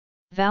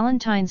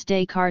Valentine's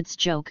Day cards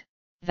joke,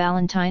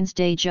 Valentine's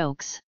Day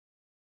jokes.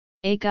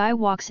 A guy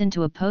walks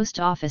into a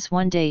post office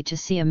one day to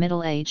see a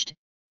middle-aged,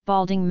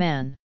 balding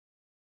man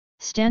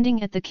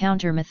standing at the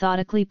counter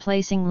methodically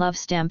placing love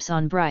stamps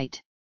on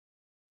bright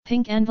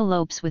pink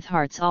envelopes with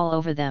hearts all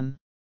over them.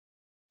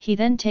 He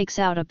then takes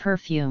out a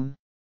perfume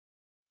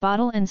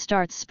bottle and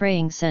starts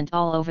spraying scent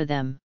all over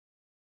them.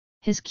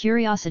 His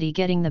curiosity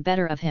getting the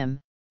better of him,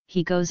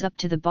 he goes up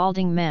to the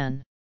balding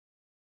man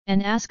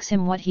and asks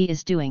him what he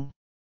is doing.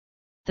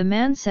 The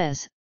man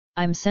says,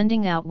 "I'm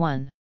sending out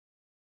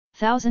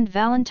 1,000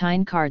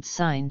 Valentine cards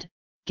signed,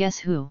 guess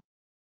who?"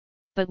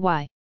 "But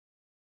why?"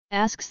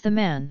 asks the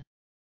man.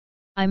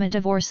 "I'm a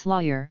divorce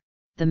lawyer,"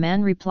 the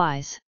man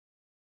replies.